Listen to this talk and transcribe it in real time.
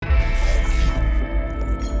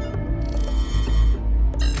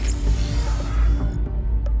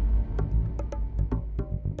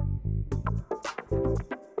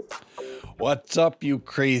What's up, you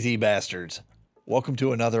crazy bastards? Welcome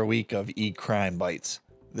to another week of E-Crime Bites.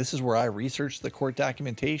 This is where I research the court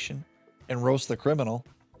documentation and roast the criminal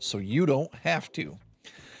so you don't have to.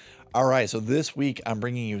 All right, so this week I'm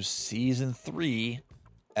bringing you Season 3,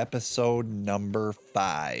 Episode number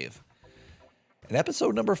 5. And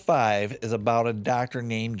Episode number 5 is about a doctor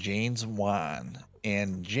named James Wan.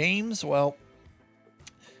 And James, well,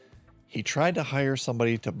 he tried to hire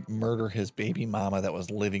somebody to murder his baby mama that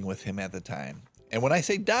was living with him at the time. And when I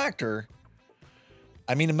say doctor,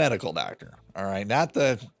 I mean a medical doctor. All right, not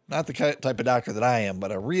the type of doctor that I am,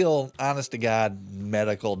 but a real, honest to God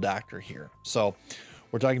medical doctor here. So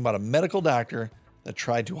we're talking about a medical doctor that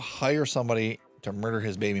tried to hire somebody to murder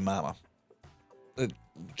his baby mama.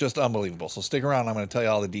 Just unbelievable. So stick around. I'm going to tell you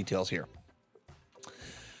all the details here.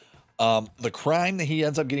 The crime that he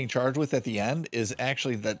ends up getting charged with at the end is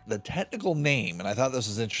actually the technical name. And I thought this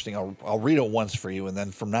was interesting. I'll read it once for you. And then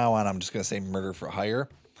from now on, I'm just going to say murder for hire.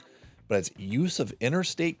 But it's use of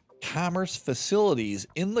interstate commerce facilities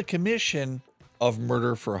in the commission of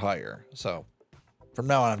murder for hire. So from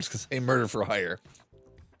now on, I'm just going to say murder for hire.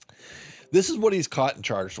 This is what he's caught and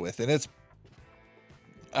charged with. And it's,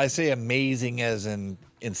 I say amazing as in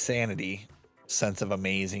insanity sense of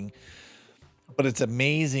amazing. But it's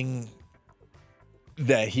amazing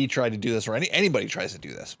that he tried to do this, or anybody tries to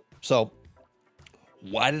do this. So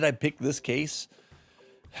why did I pick this case?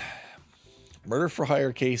 Murder for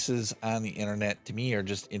hire cases on the internet to me are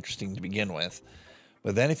just interesting to begin with.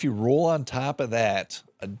 But then if you roll on top of that,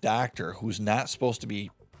 a doctor who's not supposed to be,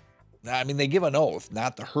 I mean, they give an oath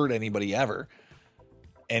not to hurt anybody ever.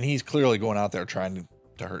 And he's clearly going out there trying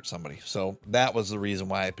to hurt somebody. So that was the reason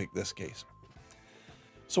why I picked this case.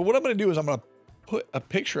 So what I'm going to do is I'm going to put a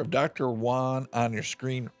picture of Dr. Wan on your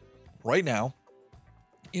screen right now.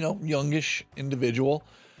 You know, youngish individual.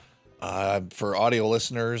 For audio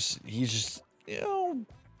listeners, he's just,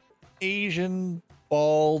 Asian,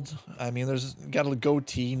 bald. I mean, there's got a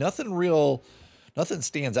goatee. Nothing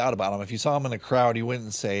stands out about him. If you saw him in a crowd, you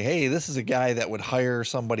wouldn't say, hey, this is a guy that would hire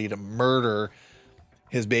somebody to murder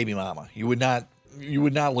his baby mama. You would not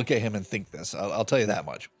look at him and think this. I'll tell you that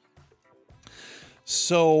much.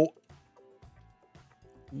 So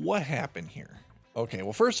what happened here? Okay,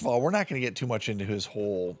 well, first of all, we're not going to get too much into his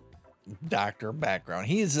whole doctor background.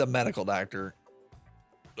 He's a medical doctor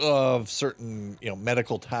of certain,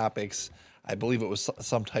 medical topics. I believe it was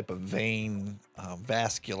some type of vein,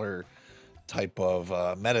 vascular type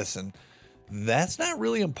of medicine. That's not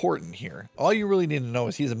really important here. All you really need to know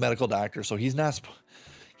is he's a medical doctor, so he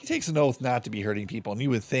takes an oath not to be hurting people, and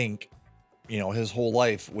you would think, his whole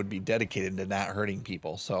life would be dedicated to not hurting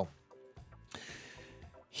people. So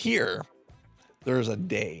here, there's a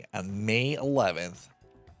day on May 11th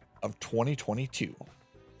of 2022,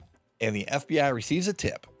 and the FBI receives a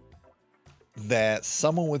tip that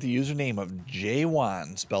someone with the username of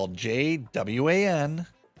Jwan, spelled Jwan,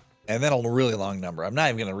 and then a really long number. I'm not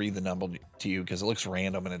even going to read the number to you because it looks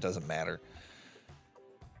random and it doesn't matter.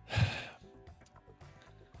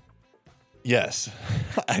 Yes,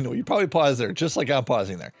 I know you probably paused there, just like I'm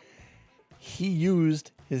pausing there. He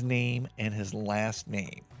used his name and his last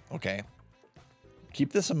name, okay?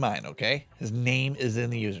 Keep this in mind, okay? His name is in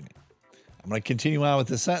the username. I'm going to continue on with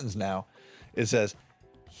this sentence now. It says,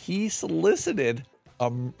 he solicited,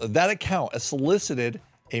 that account solicited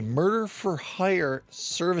a murder for hire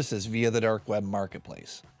services via the dark web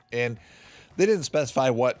marketplace. And they didn't specify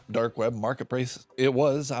what dark web marketplace it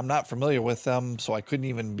was. I'm not familiar with them, so I couldn't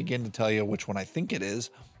even begin to tell you which one I think it is.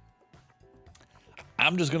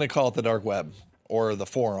 I'm just going to call it the dark web or the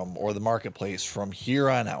forum or the marketplace from here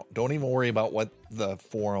on out. Don't even worry about what the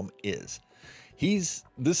forum is.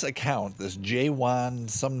 This account, this Jwan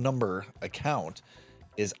some number account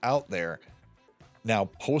is out there now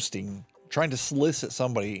posting, trying to solicit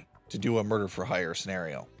somebody to do a murder for hire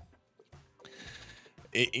scenario.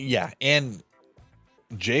 And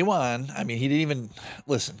Jwan, I mean, he didn't even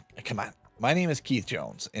listen. Come on. My name is Keith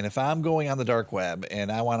Jones. And if I'm going on the dark web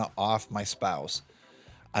and I want to off my spouse,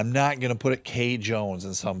 I'm not going to put it K Jones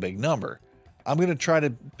in some big number. I'm going to try to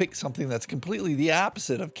pick something that's completely the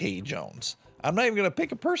opposite of K Jones. I'm not even going to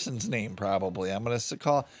pick a person's name. Probably. I'm going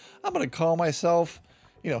to call myself,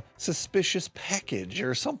 suspicious package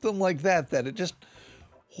or something like that, that it just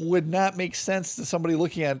would not make sense to somebody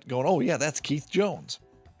looking at it going, oh yeah, that's Keith Jones.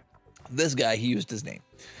 This guy, he used his name.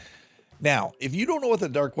 Now, if you don't know what the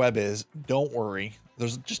dark web is, don't worry.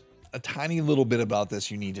 There's just a tiny little bit about this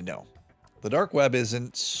you need to know. The dark web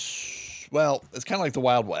isn't, well, it's kind of like the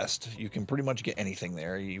Wild West. You can pretty much get anything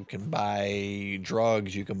there. You can buy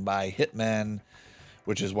drugs, you can buy hitmen,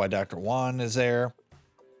 which is why Dr. Wan is there.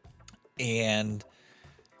 And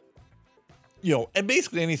and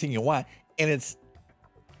basically anything you want. And it's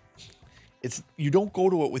you don't go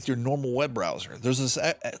to it with your normal web browser. There's this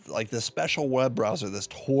like this special web browser, this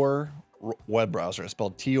Tor web browser, it's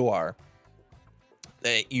spelled Tor,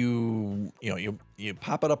 that you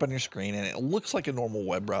pop it up on your screen and it looks like a normal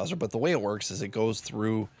web browser, but the way it works is it goes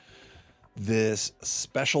through this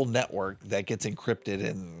special network that gets encrypted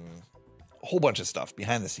and a whole bunch of stuff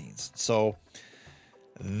behind the scenes. So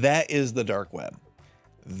that is the dark web.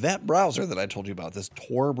 That browser that I told you about, this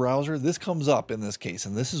Tor browser, this comes up in this case.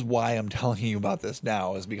 And this is why I'm telling you about this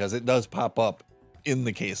now, is because it does pop up in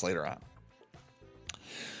the case later on.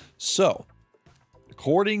 So,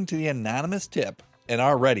 according to the anonymous tip, and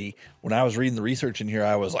already when I was reading the research in here,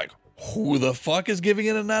 I was like, who the fuck is giving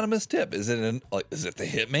an anonymous tip? Is it the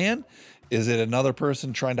hitman? Is it another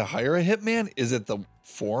person trying to hire a hitman? Is it the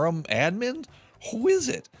forum admin? Who is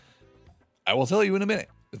it? I will tell you in a minute.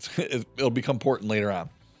 It'll become important later on.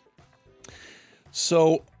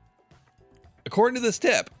 So, according to this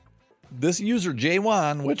tip, this user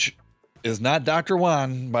J1, which is not Dr.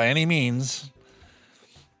 Juan by any means,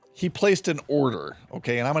 he placed an order,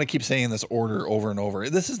 okay? And I'm going to keep saying this order over and over.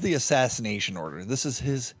 This is the assassination order. This is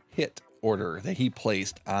his hit order that he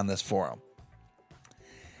placed on this forum.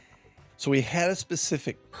 So he had a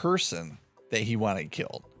specific person that he wanted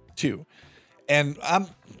killed, too. And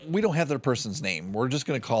we don't have their person's name. We're just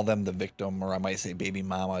going to call them the victim, or I might say baby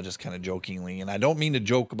mama, just kind of jokingly. And I don't mean to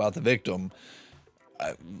joke about the victim.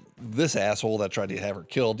 This asshole that tried to have her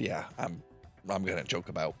killed, yeah, I'm going to joke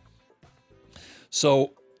about.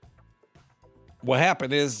 So what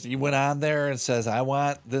happened is he went on there and says, I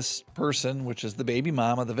want this person, which is the baby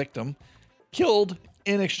mama, the victim, killed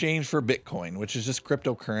in exchange for Bitcoin, which is just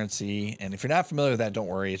cryptocurrency. And if you're not familiar with that, don't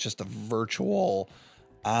worry. It's just a virtual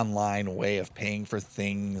online way of paying for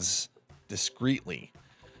things discreetly.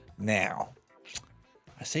 Now,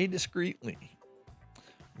 I say discreetly,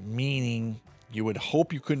 meaning you would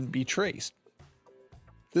hope you couldn't be traced.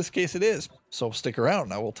 This case it is, so stick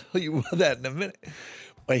around. I will tell you about that in a minute.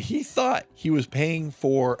 But he thought he was paying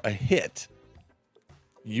for a hit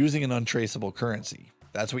using an untraceable currency.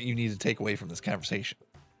 That's what you need to take away from this conversation.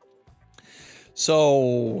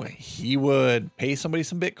 So he would pay somebody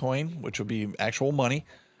some Bitcoin, which would be actual money.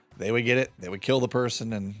 They would get it. They would kill the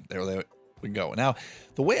person, and there they would go. Now,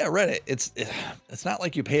 the way I read it, it's not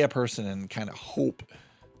like you pay a person and kind of hope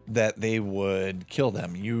that they would kill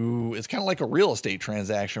them. It's kind of like a real estate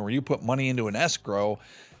transaction where you put money into an escrow,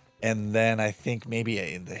 and then I think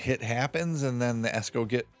maybe the hit happens, and then the escrow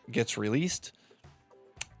gets released.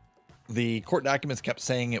 The court documents kept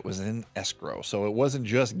saying it was in escrow, so it wasn't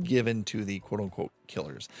just given to the quote-unquote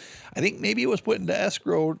killers. I think maybe it was put into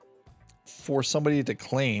escrow for somebody to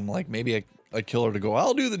claim, like maybe a killer to go,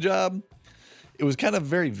 I'll do the job. It was kind of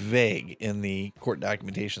very vague in the court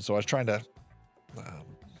documentation, so I was trying to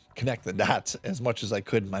connect the dots as much as I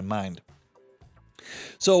could in my mind.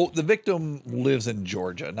 So the victim lives in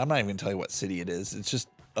Georgia, and I'm not even going to tell you what city it is. It's just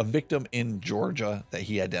a victim in Georgia that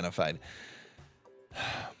he identified.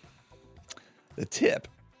 The tip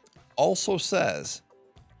also says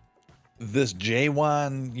this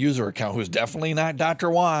J1 user account, who's definitely not Dr.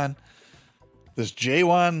 Juan, this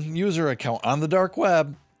J1 user account on the dark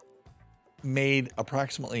web made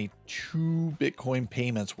approximately 2 Bitcoin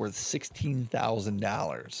payments worth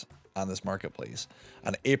 $16,000 on this marketplace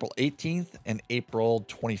on April 18th and April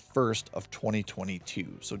 21st of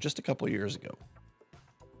 2022. So just a couple of years ago.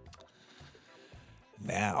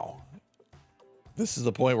 Now, this is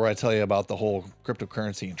the point where I tell you about the whole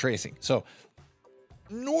cryptocurrency and tracing. So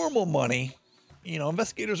normal money,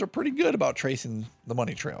 investigators are pretty good about tracing the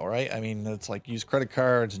money trail, right? I mean, it's like use credit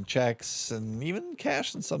cards and checks and even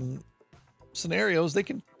cash in some scenarios. They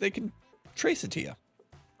can trace it to you.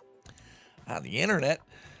 On the internet,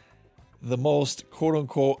 the most quote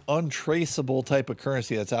unquote untraceable type of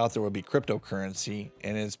currency that's out there would be cryptocurrency.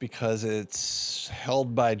 And it's because it's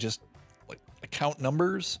held by just like account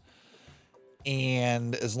numbers.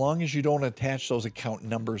 And as long as you don't attach those account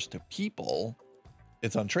numbers to people,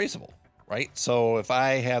 it's untraceable, right? So if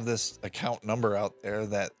I have this account number out there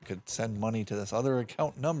that could send money to this other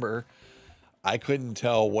account number, I couldn't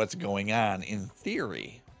tell what's going on in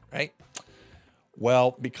theory, right?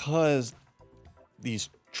 Well, because these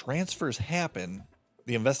transfers happen,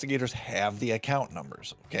 the investigators have the account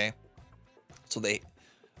numbers, okay? So they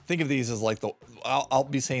think of these as like I'll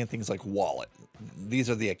be saying things like wallet. These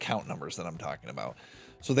are the account numbers that I'm talking about.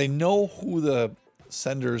 So they know who the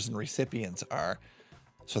senders and recipients are.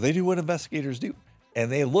 So they do what investigators do.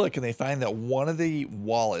 And they look and they find that one of the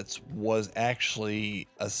wallets was actually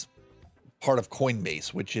a part of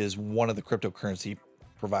Coinbase, which is one of the cryptocurrency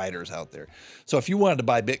providers out there. So if you wanted to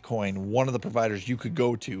buy Bitcoin, one of the providers you could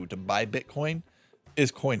go to buy Bitcoin is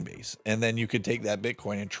Coinbase. And then you could take that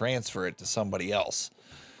Bitcoin and transfer it to somebody else.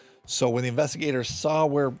 So when the investigators saw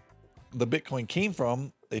where the Bitcoin came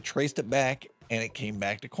from, they traced it back and it came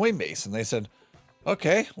back to Coinbase. And they said,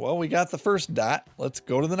 okay, well, we got the first dot. Let's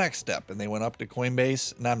go to the next step. And they went up to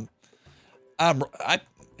Coinbase. And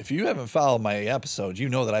if you haven't followed my episodes, you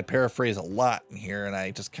know that I paraphrase a lot in here and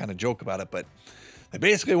I just kind of joke about it. But they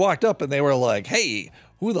basically walked up and they were like, hey,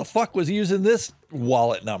 who the fuck was using this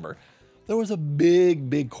wallet number? There was a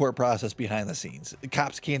big court process behind the scenes. The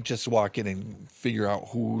cops can't just walk in and figure out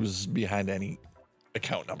who's behind any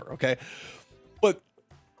account number, okay? But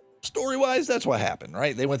story-wise, that's what happened,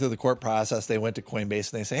 right? They went through the court process. They went to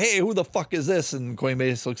Coinbase and they say, hey, who the fuck is this? And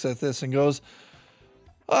Coinbase looks at this and goes,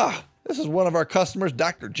 this is one of our customers,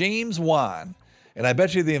 Dr. James Wan. And I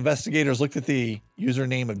bet you the investigators looked at the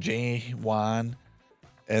username of J. Wan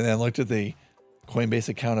and then looked at the Coinbase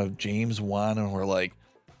account of James Wan and were like,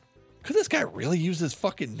 could this guy really use his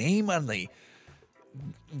fucking name on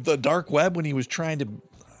the dark web when he was trying to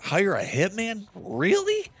hire a hitman?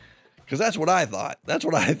 Really? Because that's what I thought. That's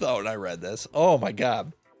what I thought when I read this. Oh my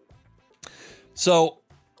God. So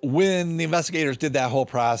when the investigators did that whole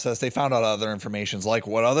process, they found out other information, like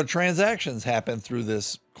what other transactions happened through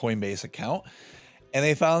this Coinbase account. And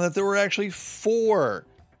they found that there were actually 4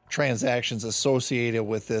 transactions associated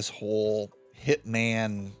with this whole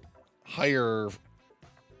hitman hire,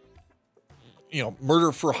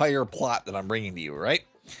 murder for hire plot that I'm bringing to you, right?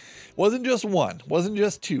 Wasn't just one, wasn't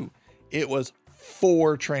just 2. It was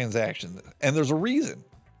 4 transactions. And there's a reason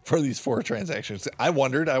for these 4 transactions. I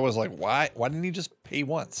wondered, I was like, why didn't he just pay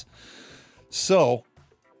once? So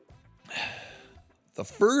the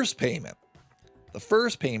first payment,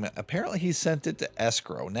 apparently he sent it to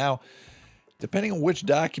escrow. Now, depending on which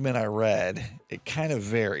document I read, it kind of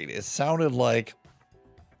varied. It sounded like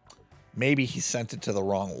maybe he sent it to the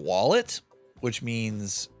wrong wallet, which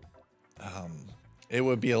means it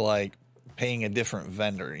would be like paying a different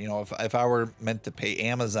vendor. If I were meant to pay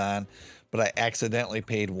Amazon, but I accidentally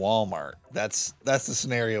paid Walmart, that's the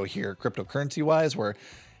scenario here, cryptocurrency wise, where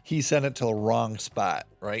he sent it to the wrong spot,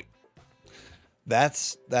 right?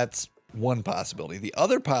 That's one possibility. The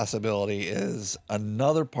other possibility is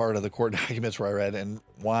another part of the court documents where I read, and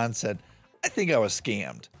Juan said, I think I was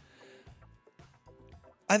scammed.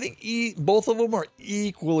 I think both of them are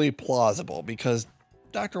equally plausible because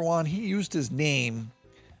Dr. Wan, he used his name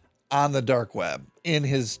on the dark web in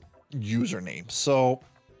his username. So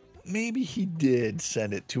maybe he did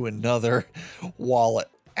send it to another wallet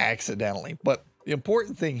accidentally. But the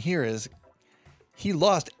important thing here is he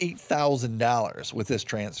lost $8,000 with this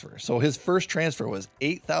transfer. So his first transfer was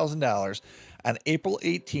 $8,000 on April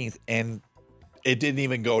 18th, and it didn't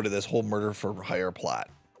even go to this whole murder for hire plot.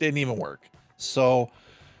 Didn't even work. So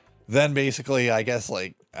then basically, I guess,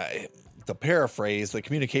 to paraphrase, the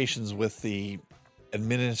communications with the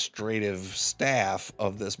administrative staff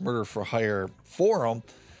of this murder for hire forum,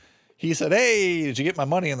 he said, hey, did you get my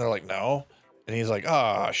money? And they're like, no. And he's like,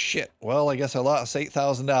 oh, shit. Well, I guess I lost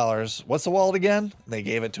 $8,000. What's the wallet again? And they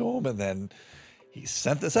gave it to him. And then he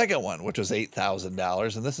sent the second one, which was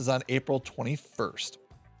 $8,000. And this is on April 21st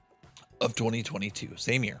of 2022,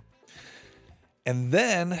 same year. And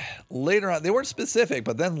then later on, they weren't specific,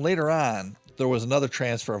 but then later on, there was another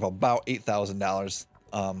transfer of about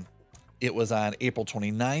 $8,000. It was on April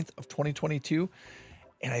 29th of 2022.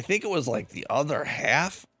 And I think it was like the other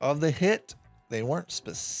half of the hit. They weren't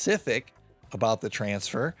specific about the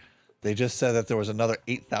transfer. They just said that there was another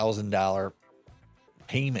 $8,000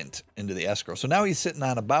 payment into the escrow. So now he's sitting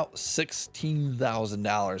on about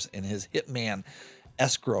 $16,000 in his hitman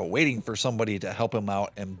escrow, waiting for somebody to help him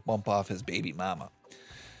out and bump off his baby mama.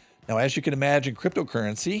 Now, as you can imagine,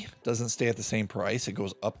 cryptocurrency doesn't stay at the same price. It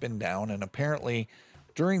goes up and down. And apparently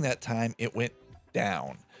during that time, it went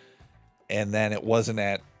down. And then it wasn't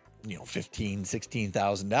at, $15,000,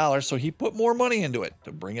 $16,000. So he put more money into it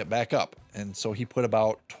to bring it back up. And so he put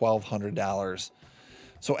about $1,200.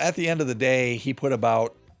 So at the end of the day, he put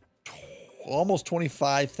about almost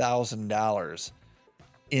 $25,000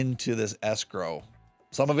 into this escrow.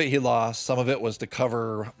 Some of it he lost. Some of it was to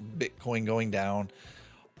cover Bitcoin going down,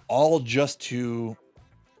 all just to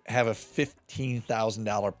have a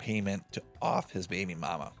 $15,000 payment to off his baby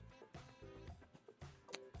mama.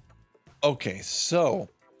 Okay, so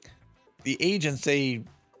the agents, they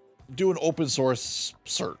do an open source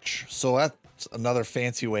search. So that's another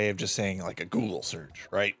fancy way of just saying like a Google search,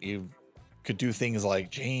 right? You could do things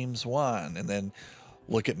like James Wan and then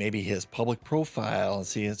look at maybe his public profile and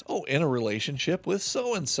see it's, in a relationship with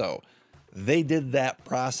so-and-so. They did that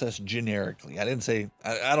process generically. I didn't say,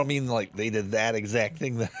 I don't mean like they did that exact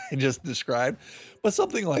thing that I just described, but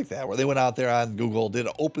something like that, where they went out there on Google, did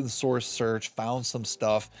an open source search, found some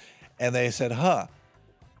stuff, and they said,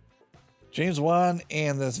 James Wan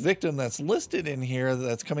and this victim that's listed in here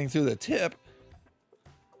that's coming through the tip,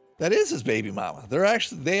 that is his baby mama.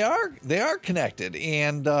 They are connected,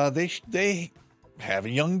 and they have a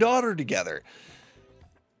young daughter together.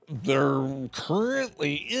 They're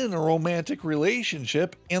currently in a romantic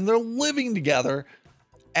relationship, and they're living together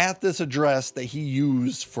at this address that he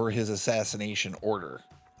used for his assassination order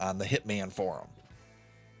on the Hitman forum.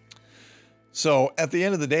 So at the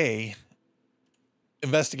end of the day,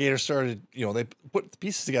 investigators started, they put the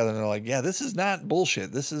pieces together, and they're like, yeah, this is not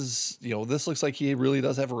bullshit. This is, this looks like he really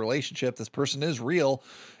does have a relationship. This person is real,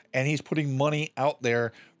 and he's putting money out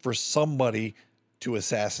there for somebody to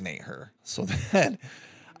assassinate her. So then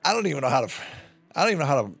I don't even know how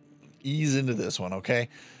to ease into this one. Okay.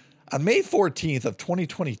 On May 14th of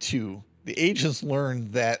 2022, the agents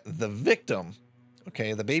learned that the victim,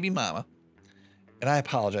 the baby mama, and I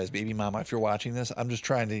apologize, baby mama, if you're watching this, I'm just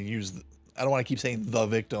trying to I don't want to keep saying the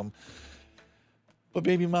victim, but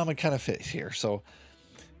baby mama kind of fits here. So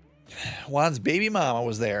Juan's baby mama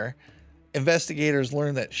was there. Investigators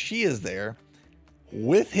learned that she is there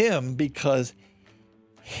with him because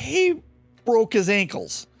he broke his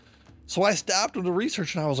ankles. So I stopped with the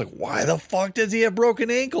research, and I was like, why the fuck does he have broken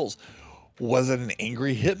ankles? Was it an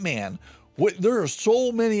angry hitman? There are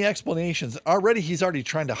so many explanations. He's already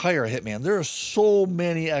trying to hire a hitman. There are so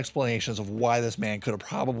many explanations of why this man could have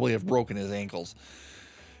probably have broken his ankles.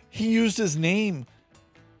 He used his name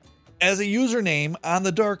as a username on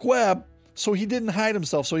the dark web, so he didn't hide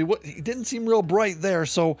himself. So he didn't seem real bright there.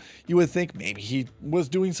 So you would think maybe he was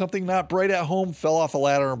doing something not bright at home, fell off a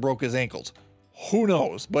ladder, and broke his ankles. Who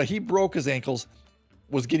knows? But he broke his ankles,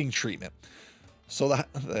 was getting treatment. So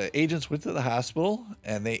the agents went to the hospital,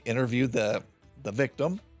 and they interviewed the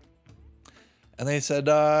victim. And they said,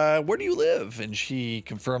 where do you live? And she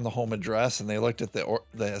confirmed the home address, and they looked at the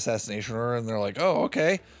assassination order, and they're like, oh,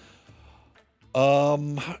 okay.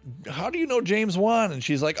 How do you know James Wan? And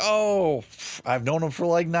she's like, oh, I've known him for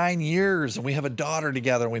like 9 years, and we have a daughter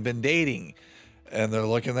together, and we've been dating. And they're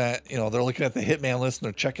looking at, the hitman list, and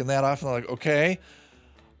they're checking that off, and they're like, okay.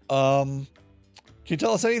 Can you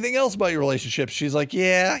tell us anything else about your relationship? She's like,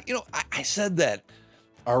 yeah, I said that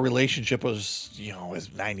our relationship was,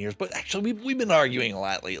 is 9 years, but actually we've been arguing a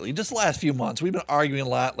lot lately. Just the last few months, we've been arguing a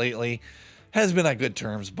lot lately. Has been on good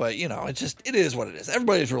terms, but it is what it is.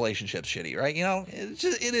 Everybody's relationship's shitty, right? It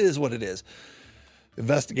is what it is.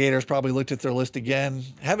 Investigators probably looked at their list again.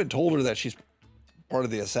 Haven't told her that she's part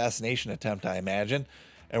of the assassination attempt, I imagine.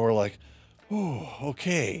 And we're like, oh,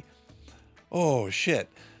 okay. Oh, shit.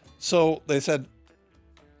 So they said,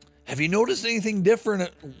 have you noticed anything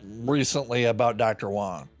different recently about Dr.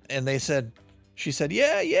 Wan? And she said,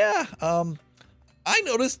 yeah. I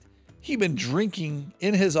noticed he'd been drinking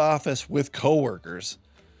in his office with coworkers.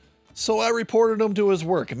 So I reported him to his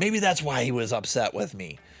work, and maybe that's why he was upset with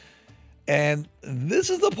me. And this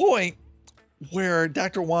is the point where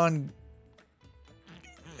Dr. Wan,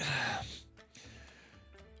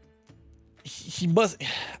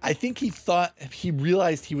 I think he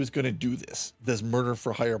realized he was going to do this murder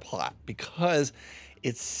for hire plot, because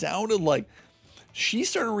it sounded like she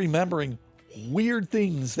started remembering weird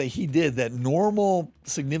things that he did that normal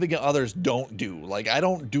significant others don't do. Like, I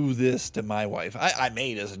don't do this to my wife. I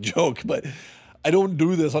made it as a joke, but I don't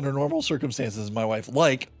do this under normal circumstances to my wife.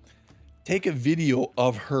 Like, take a video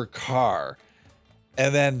of her car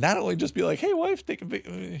and then not only just be like, hey wife, take a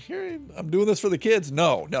video here, I'm doing this for the kids.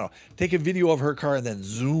 No. Take a video of her car and then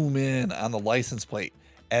zoom in on the license plate,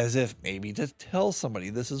 as if maybe to tell somebody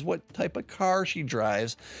this is what type of car she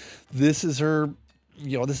drives. This is her,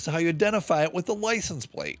 this is how you identify it with the license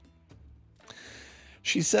plate.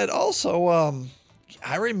 She said also,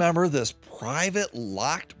 I remember this private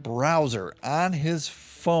locked browser on his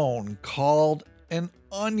phone called an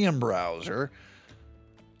Onion browser,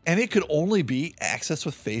 and it could only be accessed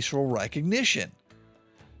with facial recognition.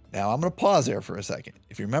 Now, I'm going to pause there for a second.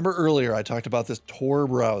 If you remember earlier, I talked about this Tor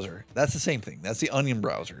browser. That's the same thing. That's the Onion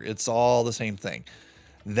browser. It's all the same thing.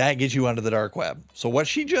 That gets you onto the dark web. So what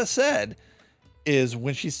she just said is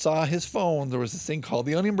when she saw his phone, there was this thing called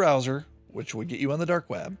the Onion browser, which would get you on the dark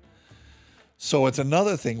web. So it's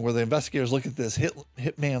another thing where the investigators look at this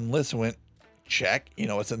hitman list and went, check.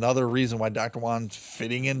 It's another reason why Dr. Wan's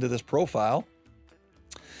fitting into this profile.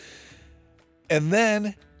 And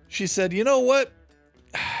then she said, you know what?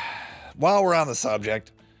 While we're on the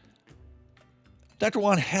subject, Dr.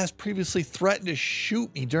 Juan has previously threatened to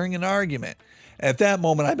shoot me during an argument. At that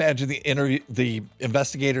moment, I imagine the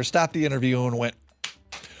investigator stopped the interview and went,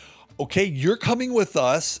 okay, you're coming with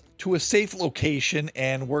us to a safe location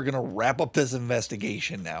and we're going to wrap up this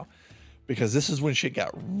investigation now, because this is when shit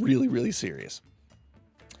got really, really serious.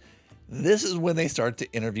 This is when they start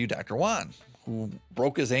to interview Dr. Juan, who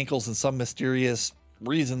broke his ankles in some mysterious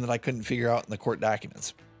reason that I couldn't figure out in the court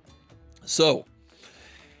documents. So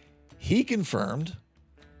he confirmed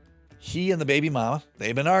he and the baby mama,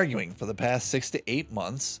 they've been arguing for the past 6 to 8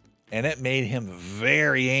 months, and it made him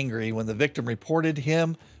very angry when the victim reported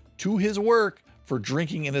him to his work for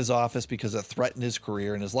drinking in his office because it threatened his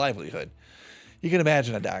career and his livelihood. You can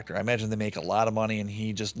imagine a doctor. I imagine they make a lot of money and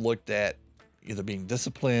he just looked at either being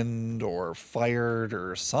disciplined or fired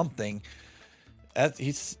or something.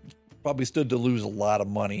 He's probably stood to lose a lot of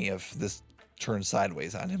money if this turned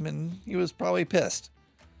sideways on him, and he was probably pissed.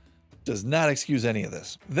 Does not excuse any of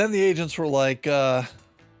this. Then the agents were like, I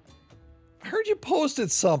heard you posted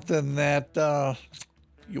something that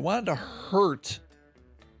you wanted to hurt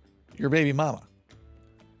your baby mama.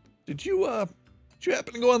 Did you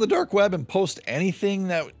happen to go on the dark web and post anything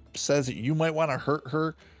that says that you might want to hurt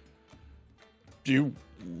her?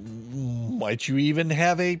 Might you even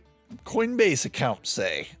have a Coinbase account,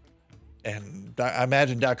 say? And I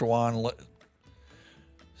imagine Dr. Juan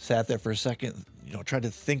sat there for a second, tried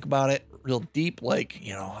to think about it real deep, like,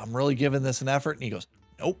 I'm really giving this an effort. And he goes,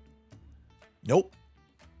 nope,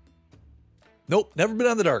 never been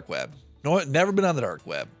on the dark web. No, never been on the dark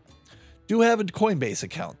web. Do have a Coinbase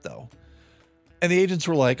account, though. And the agents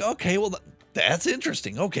were like, okay, well, that's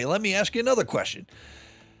interesting. Okay, let me ask you another question.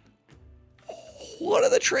 What are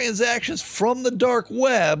the transactions from the dark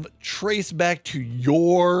web traced back to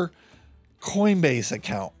your Coinbase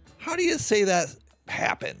account? How do you say that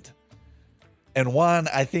happened? And Juan,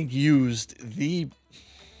 I think, used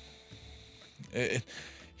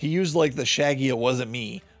like the Shaggy It Wasn't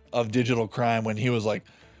Me of digital crime when he was like,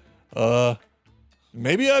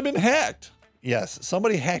 maybe I've been hacked. Yes,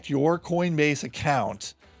 somebody hacked your Coinbase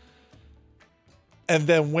account and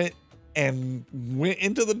then went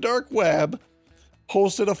into the dark web,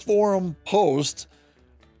 posted a forum post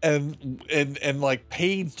and like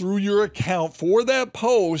paid through your account for that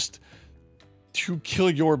post to kill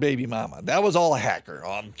your baby mama. That was all a hacker.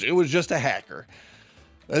 It was just a hacker.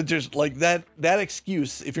 Just like that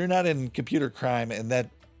excuse, if you're not in computer crime and that,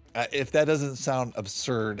 if that doesn't sound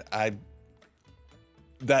absurd,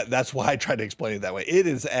 that's why I tried to explain it that way. It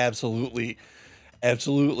is absolutely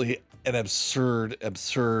an absurd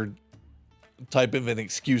type of an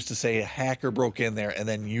excuse to say a hacker broke in there and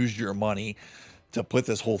then used your money to put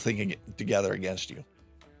this whole thing together against you.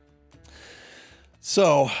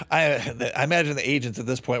 So I imagine the agents at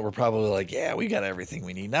this point were probably like, yeah, we got everything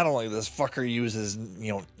we need. Not only this fucker uses,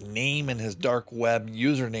 name in his dark web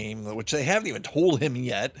username, which they haven't even told him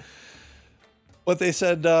yet, but they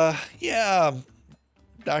said, yeah,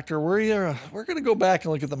 doctor, we're going to go back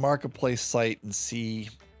and look at the marketplace site and see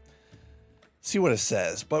what it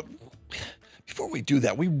says. But before we do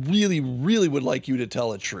that, we really, really would like you to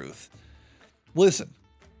tell the truth. Listen,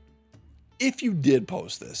 if you did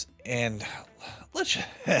post this, and let's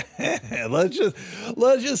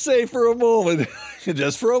just say for a moment,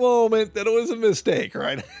 that it was a mistake,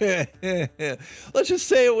 right? Let's just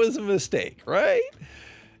say it was a mistake, right?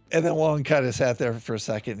 And then Juan kind of sat there for a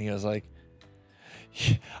second and he was like,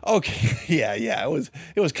 okay, yeah, it was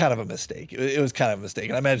kind of a mistake. It was kind of a mistake.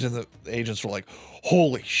 And I imagine the agents were like,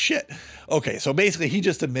 holy shit. Okay, so basically he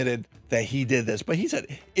just admitted that he did this, but he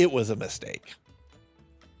said it was a mistake.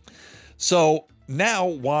 So now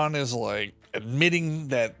Juan is like admitting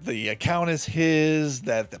that the account is his,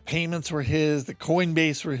 that the payments were his, the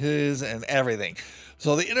Coinbase were his, and everything.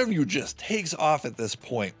 So the interview just takes off at this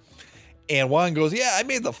point. And Juan goes, yeah, I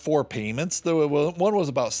made the 4 payments. One was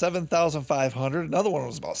about $7,500. Another one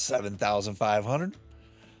was about $7,500.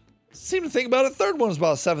 Seemed to think about it. Third one was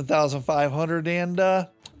about $7,500. And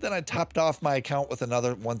then I topped off my account with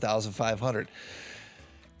another $1,500.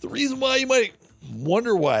 The reason why you might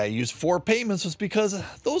wonder why I used 4 payments was because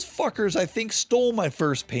those fuckers, I think, stole my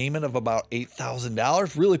first payment of about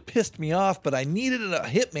 $8,000. Really pissed me off, but I needed a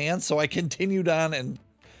hitman, so I continued on and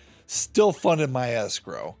still funded my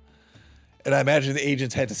escrow. And I imagine the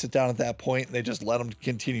agents had to sit down at that point and they just let them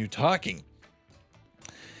continue talking.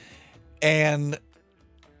 And,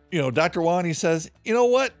 Dr. Juan, he says, you know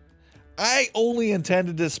what? I only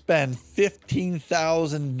intended to spend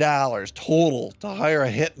 $15,000 total to hire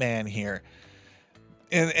a hitman here.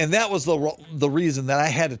 And that was the reason that I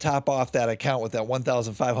had to top off that account with that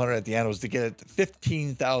 $1,500 at the end, was to get it to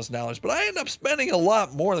 $15,000. But I ended up spending a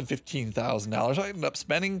lot more than $15,000. I ended up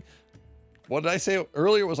spending, what did I say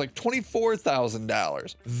earlier? It was like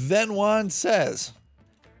 $24,000. Then Juan says,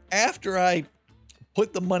 after I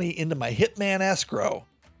put the money into my Hitman escrow,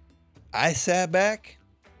 I sat back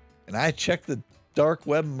and I checked the dark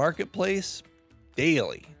web marketplace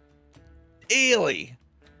daily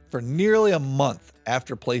for nearly a month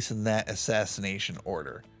after placing that assassination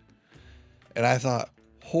order. And I thought,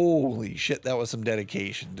 holy shit, that was some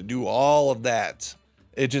dedication to do all of that.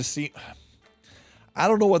 It just seemed, I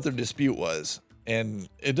don't know what their dispute was, and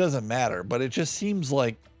it doesn't matter, but it just seems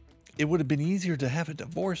like it would have been easier to have a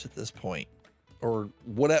divorce at this point, or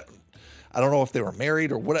whatever. I don't know if they were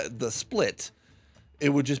married or what, the split. It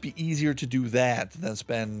would just be easier to do that than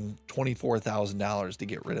spend $24,000 to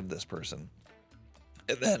get rid of this person.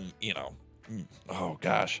 And then, oh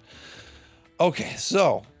gosh. Okay,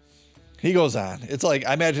 so he goes on. It's like,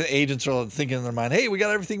 I imagine agents are thinking in their mind, hey, we got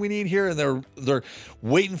everything we need here. And they're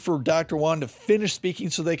waiting for Dr. Juan to finish speaking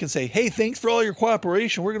so they can say, hey, thanks for all your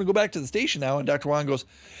cooperation. We're going to go back to the station now. And Dr. Juan goes,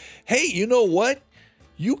 hey, you know what?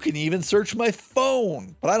 You can even search my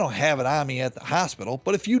phone, but I don't have it on me at the hospital.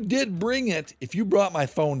 But if you did bring it, if you brought my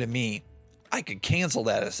phone to me, I could cancel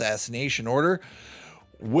that assassination order,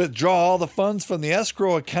 withdraw all the funds from the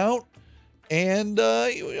escrow account, and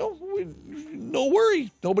no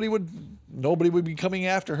worry, nobody would be coming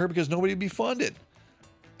after her because nobody would be funded.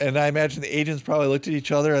 And I imagine the agents probably looked at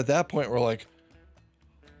each other at that point and were like,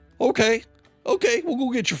 okay, we'll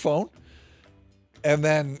go get your phone. And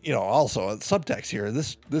then, also a subtext here,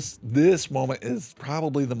 this moment is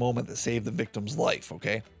probably the moment that saved the victim's life,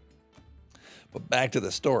 okay? But back to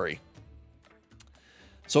the story.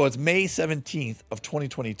 So it's May 17th of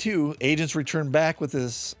 2022. Agents returned back with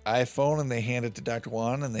this iPhone and they handed it to Dr.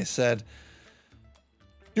 Juan and they said,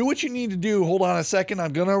 do what you need to do. Hold on a second.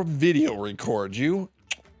 I'm going to video record you.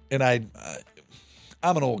 And I'm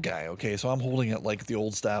an old guy, okay? So I'm holding it like the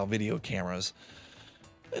old style video cameras.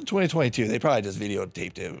 In 2022, they probably just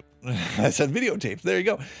videotaped it. I said videotaped. There you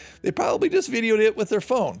go. They probably just videoed it with their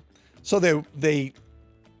phone. So they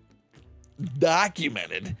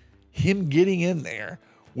documented him getting in there,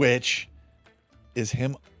 which is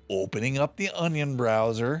him opening up the Onion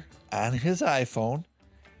browser on his iPhone,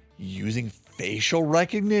 using facial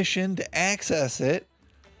recognition to access it,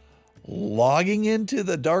 logging into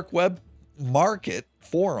the dark web market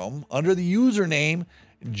forum under the username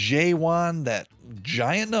J1, that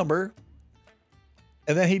giant number,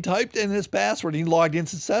 and then he typed in his password and he logged in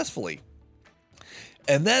successfully.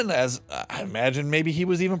 And then, as I imagine, maybe he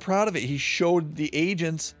was even proud of it, he showed the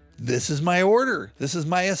agents, this is my order. This is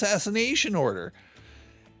my assassination order.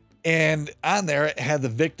 And on there, it had the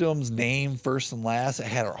victim's name first and last. It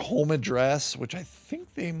had her home address, which I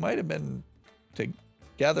think they might have been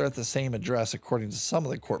together at the same address, according to some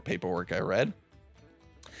of the court paperwork I read.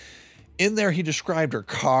 In there, he described her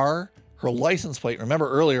car, her license plate. Remember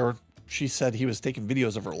earlier, she said he was taking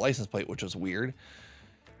videos of her license plate, which was weird.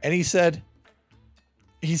 And he said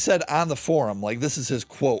on the forum, like this is his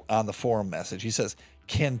quote on the forum message. He says,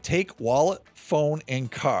 can take wallet, phone,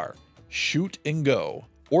 and car, shoot and go,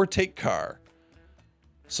 or take car.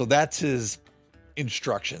 So that's his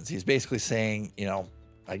instructions. He's basically saying,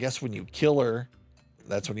 I guess when you kill her,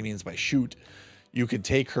 that's what he means by shoot. You can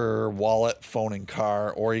take her wallet, phone, and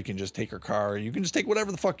car, or you can just take her car. You can just take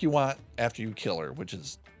whatever the fuck you want after you kill her, which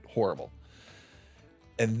is horrible.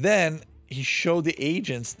 And then he showed the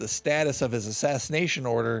agents the status of his assassination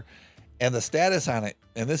order and the status on it.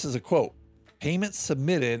 And this is a quote, payment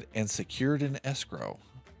submitted and secured in escrow.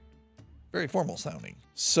 Very formal sounding.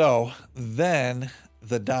 So then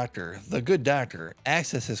the good doctor,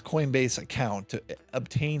 accessed his Coinbase account to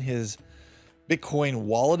obtain his Bitcoin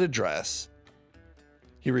wallet address.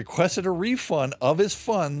 He requested a refund of his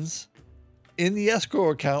funds in the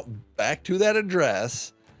escrow account back to that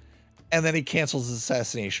address, and then he cancels his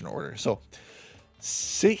assassination order. So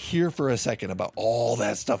sit here for a second about all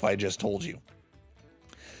that stuff I just told you.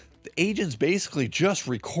 The agents basically just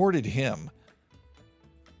recorded him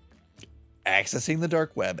accessing the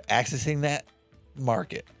dark web, accessing that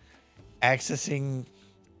market, accessing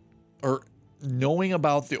or knowing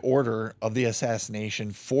about the order of the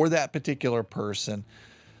assassination for that particular person,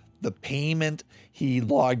 the payment. He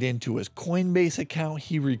logged into his Coinbase account.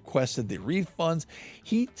 He requested the refunds.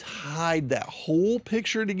 He tied that whole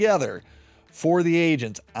picture together for the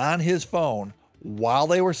agents on his phone while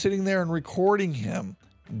they were sitting there and recording him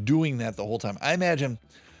doing that the whole time. I imagine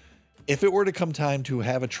if it were to come time to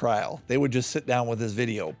have a trial, they would just sit down with this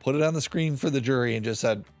video, put it on the screen for the jury, and just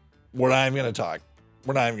said, what I'm going to talk.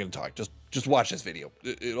 we're not even going to talk. Just watch this video.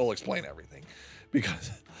 It'll explain everything,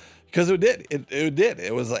 because it did. It did.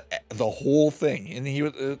 It was like the whole thing, and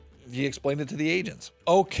he explained it to the agents.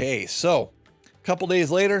 Okay, so a couple days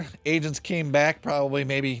later, agents came back, probably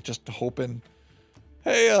maybe just hoping,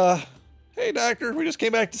 hey doctor, we just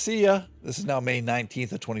came back to see you. This is now May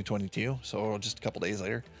 19th of 2022, so just a couple days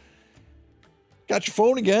later. Got your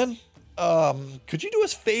phone again. Could you do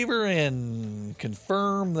us a favor and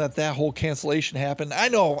confirm that whole cancellation happened? I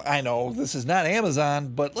know this is not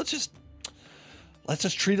Amazon, but let's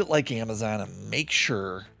just treat it like Amazon and make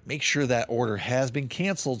sure that order has been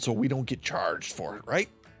canceled so we don't get charged for it, right?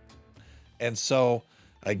 And so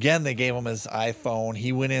again, they gave him his iPhone.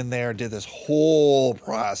 He went in there, did this whole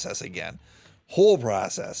process again,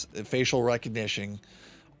 facial recognition,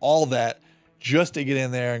 all that, just to get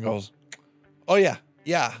in there and goes, oh yeah.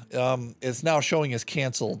 It's now showing as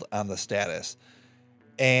canceled on the status.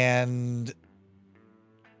 And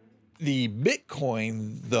the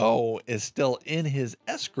Bitcoin, though, is still in his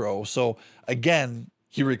escrow. So again,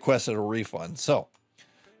 he requested a refund. So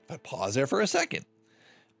if I pause there for a second,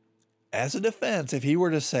 as a defense, if he were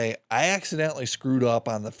to say, I accidentally screwed up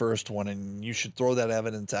on the first one and you should throw that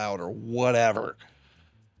evidence out or whatever,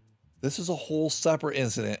 this is a whole separate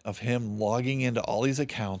incident of him logging into all these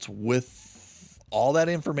accounts with all that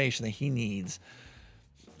information that he needs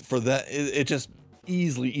for that. It just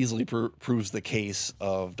easily proves the case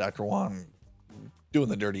of Dr. Wong doing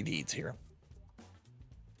the dirty deeds here.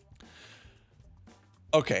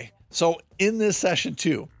 Okay, so in this session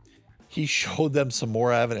too, he showed them some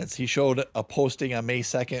more evidence. He showed a posting on May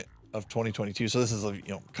 2nd of 2022. So this is a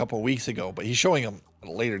couple of weeks ago, but he's showing them at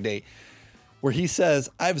a later date where he says,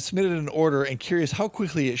 I've submitted an order and curious how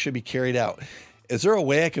quickly it should be carried out. Is there a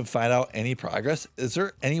way I can find out any progress? Is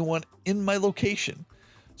there anyone in my location?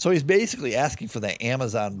 So he's basically asking for that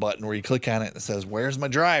Amazon button where you click on it and it says, where's my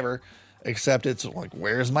driver? Except it's like,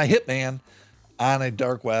 where's my hitman, on a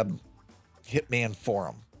dark web hitman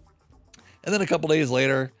forum. And then a couple days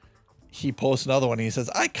later, he posts another one. And he says,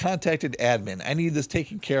 I contacted admin. I need this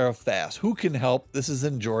taken care of fast. Who can help? This is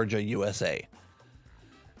in Georgia, USA.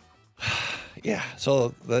 Yeah.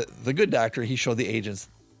 So the good doctor, he showed the agents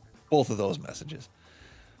both of those messages.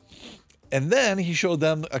 And then he showed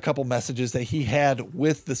them a couple messages that he had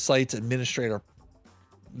with the site's administrator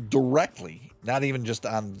directly, not even just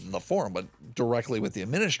on the forum, but directly with the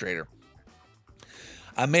administrator.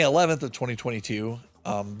 On May 11th of 2022,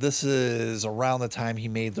 this is around the time he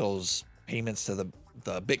made those payments to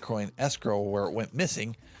the Bitcoin escrow where it went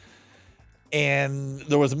missing. And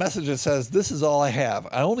there was a message that says, this is all I have.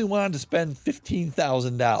 I only wanted to spend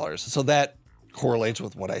 $15,000. So that correlates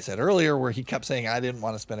with what I said earlier, where he kept saying, I didn't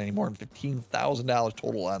want to spend any more than $15,000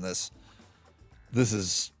 total on this. This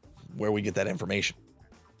is where we get that information.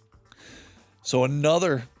 So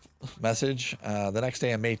another message, the next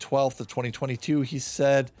day on May 12th of 2022, he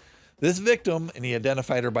said, this victim, and he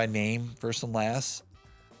identified her by name, first and last,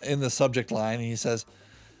 in the subject line. And he says,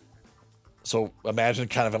 so imagine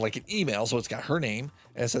kind of like an email. So it's got her name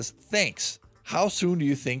and it says, thanks. How soon do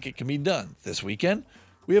you think it can be done? This weekend?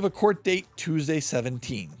 We have a court date Tuesday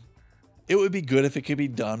 17. It would be good if it could be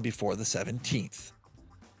done before the 17th.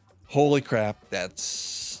 Holy crap,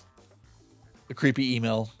 that's a creepy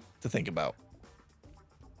email to think about.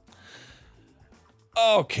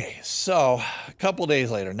 Okay, so a couple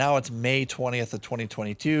days later, now it's May 20th of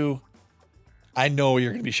 2022. I know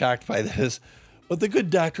you're going to be shocked by this, but the good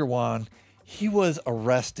Dr. Wong, he was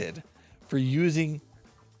arrested for using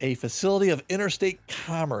a facility of interstate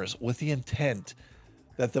commerce with the intent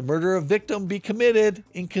that the murder of victim be committed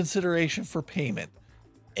in consideration for payment,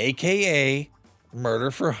 aka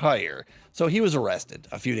murder for hire. So he was arrested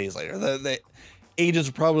a few days later. The agents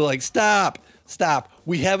were probably like, stop.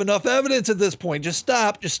 We have enough evidence at this point. Just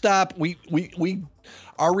stop. I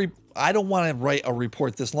don't want to write a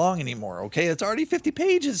report this long anymore. Okay. It's already 50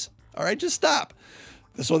 pages. All right. Just stop.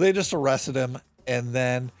 So they just arrested him. And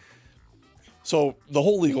then, so the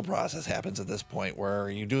whole legal process happens at this point where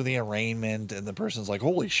you do the arraignment and the person's like,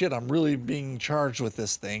 holy shit, I'm really being charged with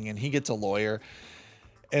this thing. And he gets a lawyer.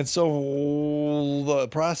 And so the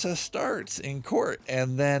process starts in court.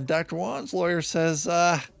 And then Dr. Wong's lawyer says,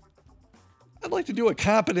 I'd like to do a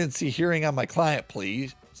competency hearing on my client,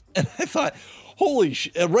 please. And I thought, holy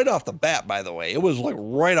shit, right off the bat, by the way, it was like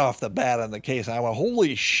right off the bat on the case. I went,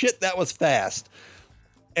 holy shit, that was fast.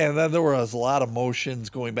 And then there was a lot of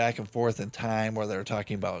motions going back and forth in time where they were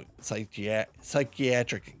talking about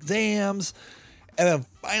psychiatric exams. And then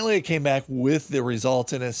finally it came back with the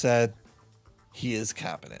results and it said he is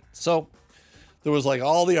competent. So there was like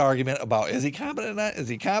all the argument about, is he competent or not? Is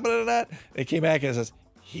he competent or not? And it came back and it says,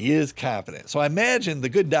 he is confident. So I imagine the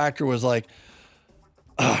good doctor was like,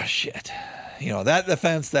 oh, shit. That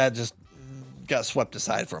defense that just got swept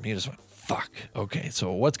aside for him. He just went, fuck. Okay,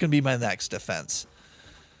 so what's going to be my next defense?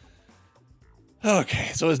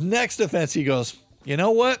 Okay, so his next defense, he goes, you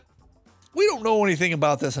know what? We don't know anything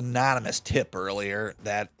about this anonymous tip earlier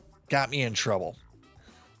that got me in trouble.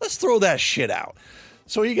 Let's throw that shit out.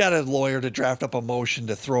 So he got a lawyer to draft up a motion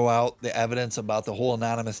to throw out the evidence about the whole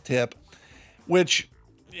anonymous tip, which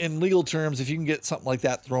in legal terms, if you can get something like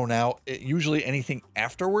that thrown out, usually anything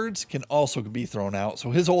afterwards can also be thrown out. So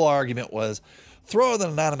his whole argument was throw out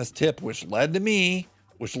an anonymous tip, which led to me,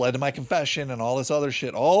 which led to my confession and all this other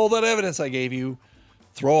shit, all that evidence I gave you,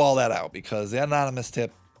 throw all that out because the anonymous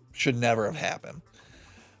tip should never have happened.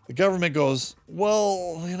 The government goes,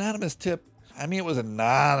 well, the anonymous tip, I mean, it was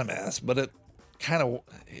anonymous, but it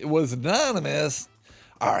was anonymous.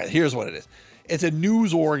 All right, here's what it is. It's a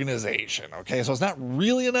news organization, okay? So it's not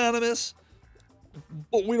really anonymous,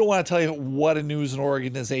 but we don't want to tell you what a news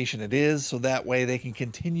organization it is, so that way they can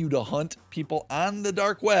continue to hunt people on the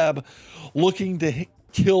dark web looking to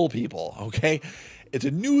kill people, okay? It's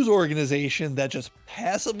a news organization that just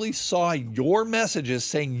passively saw your messages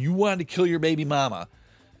saying you wanted to kill your baby mama.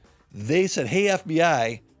 They said, hey,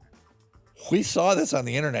 FBI, we saw this on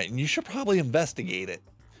the internet and you should probably investigate it.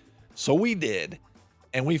 So we did,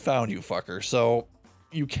 and we found you, fucker. So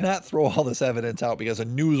you cannot throw all this evidence out because a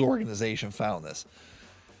news organization found this.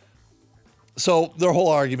 So their whole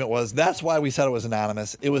argument was that's why we said it was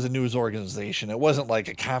anonymous. It was a news organization. It wasn't like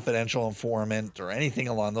a confidential informant or anything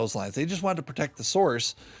along those lines. They just wanted to protect the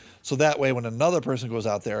source. So that way, when another person goes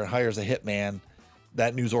out there and hires a hitman,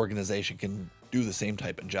 that news organization can do the same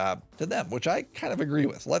type of job to them, which I kind of agree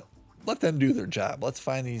with. Let them do their job. Let's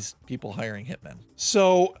find these people hiring hitmen.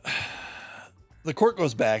 So the court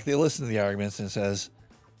goes back. They listen to the arguments and says,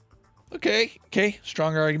 okay,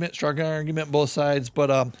 strong argument, both sides.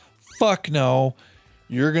 But fuck no,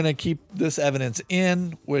 you're going to keep this evidence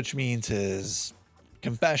in, which means his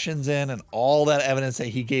confessions in and all that evidence that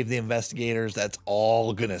he gave the investigators, that's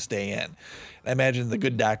all going to stay in. I imagine the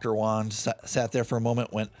good Dr. Juan sat there for a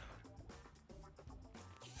moment, went,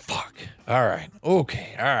 fuck. All right.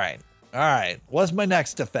 Okay. All right. What's my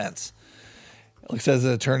next defense? He looks at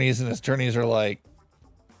the attorneys, and his attorneys are like,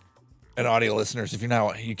 and audio listeners, if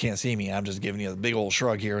you can't see me, I'm just giving you a big old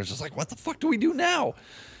shrug here. It's just like, what the fuck do we do now?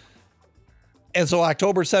 And so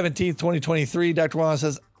October 17th, 2023, Dr. Juan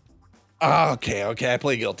says, okay, I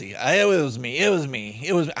plead guilty. It was me.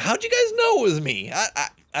 How'd you guys know it was me?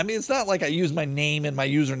 I mean, it's not like I used my name and my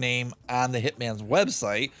username on the Hitman's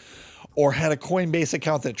website or had a Coinbase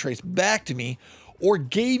account that traced back to me or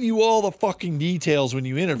gave you all the fucking details when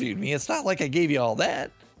you interviewed me. It's not like I gave you all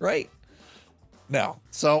that, right? No.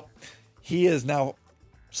 So he is now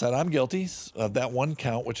said I'm guilty of that one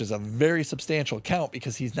count, which is a very substantial count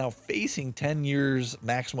because he's now facing 10 years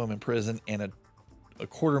maximum in prison and a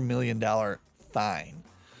 $250,000 fine.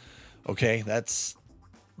 Okay, that's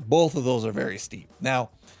both of those are very steep. Now,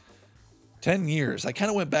 10 years, I kind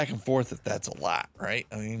of went back and forth if that's a lot, right?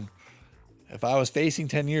 I mean, if I was facing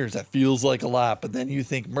 10 years, that feels like a lot, but then you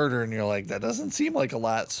think murder and you're like, that doesn't seem like a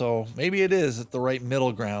lot. So maybe it is at the right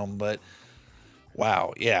middle ground, but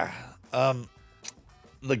wow, yeah.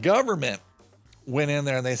 The government went in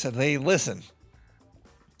there and they said, hey, listen.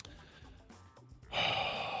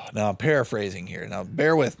 Now I'm paraphrasing here. Now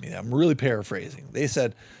bear with me. I'm really paraphrasing. They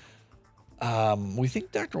said, we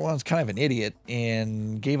think Dr. Juan's kind of an idiot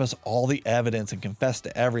and gave us all the evidence and confessed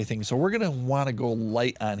to everything. So we're going to want to go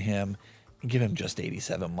light on him and give him just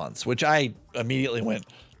 87 months, which I immediately went,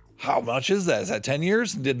 how much is that? Is that 10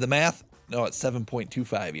 years? Did the math? No, it's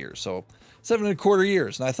 7.25 years. So 7.25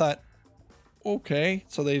 years. And I thought, okay,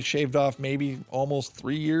 so they shaved off maybe almost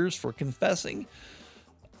 3 years for confessing.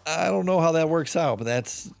 I don't know how that works out, but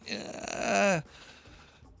that's, I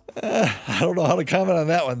don't know how to comment on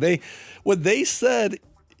that one. What they said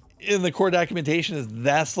in the court documentation is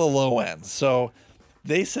that's the low end. So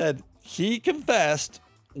they said he confessed.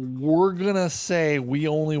 We're going to say we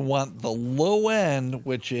only want the low end,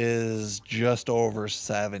 which is just over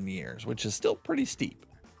 7 years, which is still pretty steep.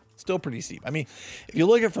 I mean, if you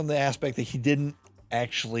look at it from the aspect that he didn't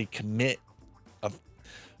actually commit,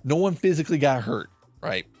 no one physically got hurt,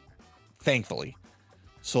 right? Thankfully.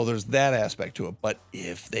 So there's that aspect to it. But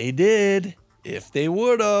if they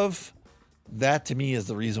would have, that to me is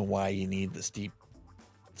the reason why you need the steep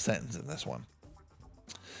sentence in this one.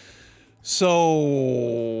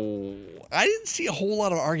 So I didn't see a whole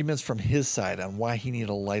lot of arguments from his side on why he needed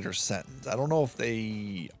a lighter sentence. I don't know if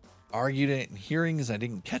they argued it in hearings. I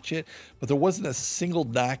didn't catch it, but there wasn't a single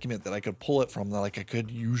document that I could pull it from that like I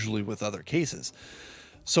could usually with other cases.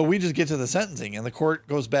 So we just get to the sentencing, and the court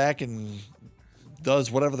goes back and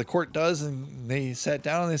does whatever the court does. And they sat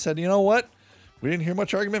down and they said, you know what? We didn't hear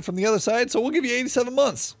much argument from the other side, so we'll give you 87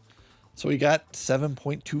 months. So he got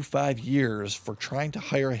 7.25 years for trying to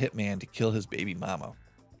hire a hitman to kill his baby mama.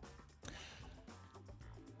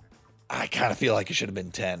 I kind of feel like it should have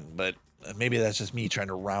been 10, but maybe that's just me trying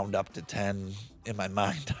to round up to 10 in my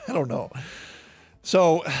mind. I don't know.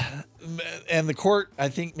 So, and the court, I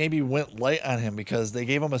think, maybe went light on him because they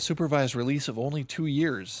gave him a supervised release of only 2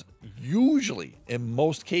 years. Usually, in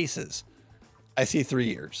most cases, I see 3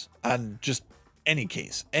 years on just any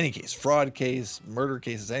case, fraud case, murder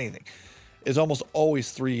cases, anything. It's almost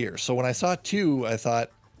always 3 years. So when I saw 2, I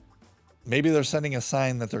thought maybe they're sending a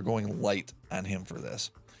sign that they're going light on him for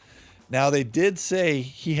this. Now, they did say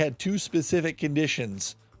he had 2 specific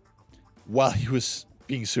conditions while he was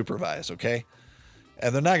being supervised, okay?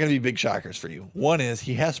 And they're not going to be big shockers for you. One is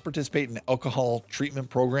he has to participate in an alcohol treatment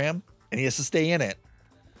program, and he has to stay in it.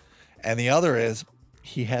 And the other is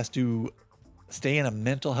he has to stay in a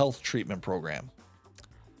mental health treatment program.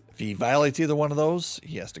 If he violates either one of those,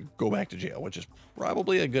 he has to go back to jail, which is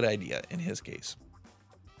probably a good idea in his case.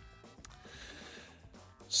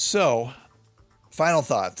 So, final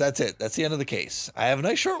thoughts. That's it. That's the end of the case. I have a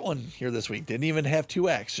nice short one here this week. Didn't even have 2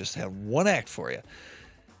 acts, just have 1 act for you.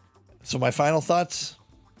 So my final thoughts.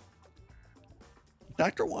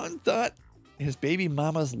 Dr. Juan thought his baby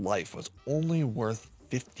mama's life was only worth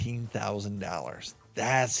 $15,000.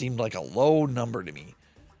 That seemed like a low number to me.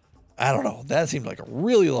 I don't know. That seemed like a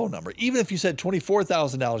really low number. Even if you said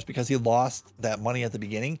 $24,000 because he lost that money at the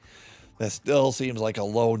beginning, that still seems like a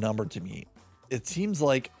low number to me. It seems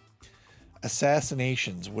like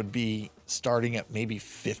assassinations would be starting at maybe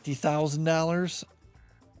 $50,000.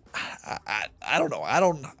 I don't know. I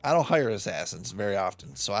don't hire assassins very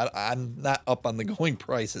often, so I'm not up on the going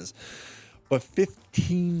prices. But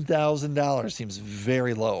 $15,000 seems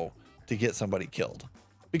very low to get somebody killed.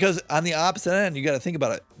 Because on the opposite end, you got to think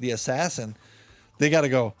about it. The assassin, they got to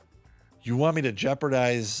go, you want me to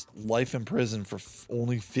jeopardize life in prison for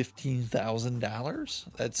only $15,000?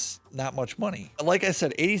 That's not much money. Like I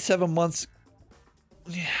said, 87 months,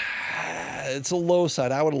 yeah, it's a low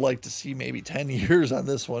side. I would have liked to see maybe 10 years on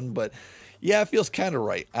this one, but yeah, it feels kind of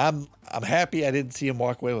right. I'm happy I didn't see him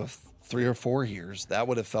walk away with 3 or 4 years. That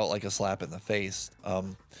would have felt like a slap in the face.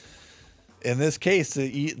 In this case,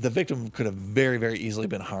 the victim could have very, very easily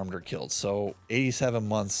been harmed or killed. So 87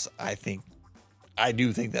 months, I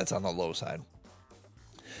do think that's on the low side.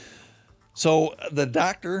 So the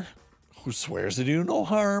doctor who swears to do no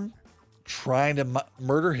harm, trying to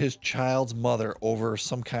murder his child's mother over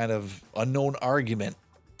some kind of unknown argument,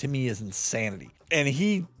 to me is insanity. And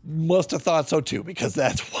he must have thought so too, because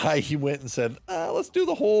that's why he went and said, let's do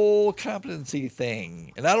the whole competency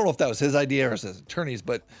thing. And I don't know if that was his idea or his attorney's,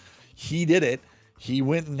 but he did it. He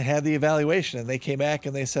went and had the evaluation, and they came back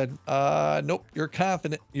and they said, nope, you're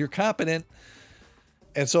competent.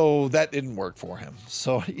 And so that didn't work for him.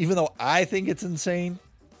 So even though I think it's insane,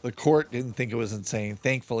 the court didn't think it was insane,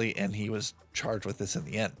 thankfully, and he was charged with this in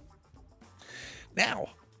the end. Now,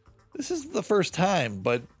 this is the first time,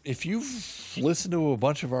 but if you've listened to a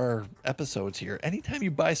bunch of our episodes here, anytime you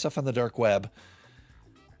buy stuff on the dark web,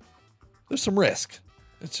 there's some risk.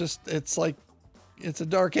 It's like, it's a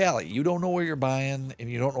dark alley. You don't know what you're buying, and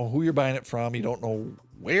you don't know who you're buying it from. You don't know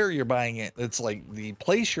where you're buying it. It's like the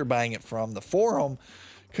place you're buying it from, the forum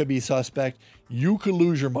could be suspect. You could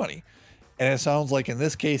lose your money. And it sounds like in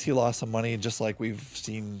this case, he lost some money, just like we've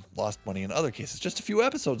seen lost money in other cases. Just a few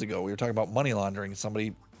episodes ago, we were talking about money laundering.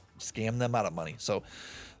 Somebody scammed them out of money. So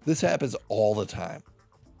this happens all the time.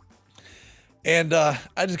 And I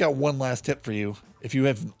just got one last tip for you. If you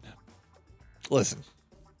have, listen,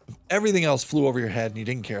 if everything else flew over your head and you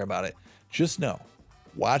didn't care about it, just know,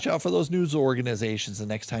 watch out for those news organizations the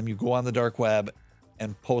next time you go on the dark web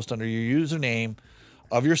and post under your username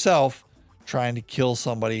of yourself trying to kill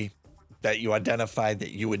somebody that you identified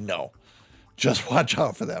that you would know. Just watch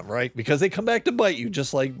out for them, right? Because they come back to bite you,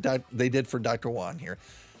 just like they did for Dr. Juan here,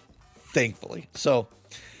 thankfully. So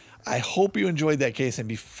I hope you enjoyed that case. And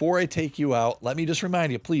before I take you out, let me just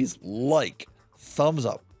remind you, please like, thumbs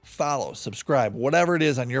up, follow, subscribe, whatever it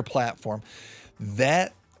is on your platform.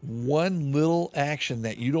 That one little action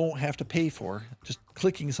that you don't have to pay for, just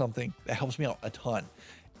clicking something, that helps me out a ton.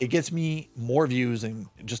 It gets me more views and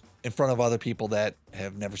just in front of other people that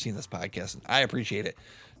have never seen this podcast. And I appreciate it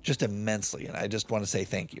just immensely. And I just want to say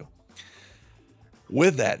thank you.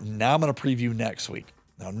 With that, now I'm going to preview next week.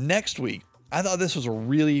 Now, next week, I thought this was a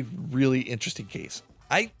really, really interesting case.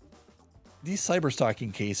 These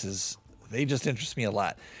cyberstalking cases, they just interest me a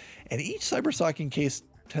lot. And each cyberstalking case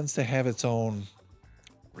tends to have its own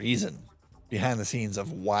reason behind the scenes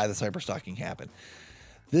of why the cyberstalking happened.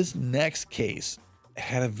 This next case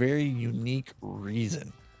had a very unique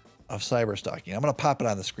reason of cyberstalking. I'm going to pop it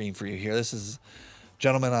on the screen for you here. This is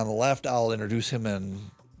gentleman on the left. I'll introduce him in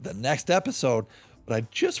the next episode, but I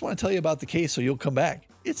just want to tell you about the case so you'll come back.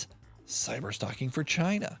 It's cyberstalking for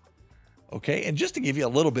China. Okay. And just to give you a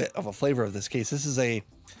little bit of a flavor of this case, this is a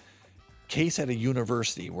case at a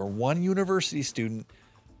university where one university student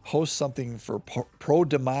hosts something for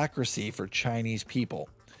pro-democracy for Chinese people.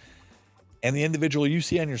 And the individual you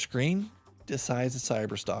see on your screen decides to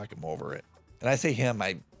cyberstalk him over it. And I say him,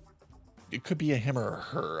 it could be a him or a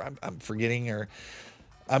her. I'm forgetting, or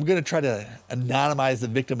I'm going to try to anonymize the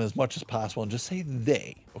victim as much as possible and just say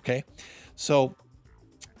they. Okay. So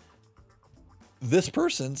this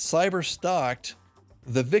person cyberstalked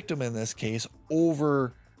the victim in this case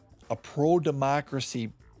over a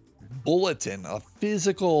pro-democracy bulletin, a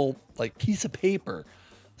physical like piece of paper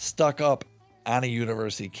stuck up on a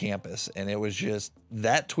university campus. And it was just,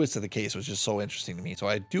 that twist of the case was just so interesting to me. So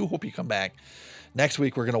I do hope you come back next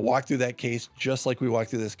week. We're going to walk through that case just like we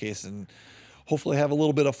walked through this case and hopefully have a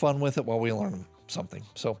little bit of fun with it while we learn something.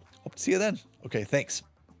 So hope to see you then. Okay, thanks.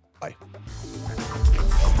 Bye.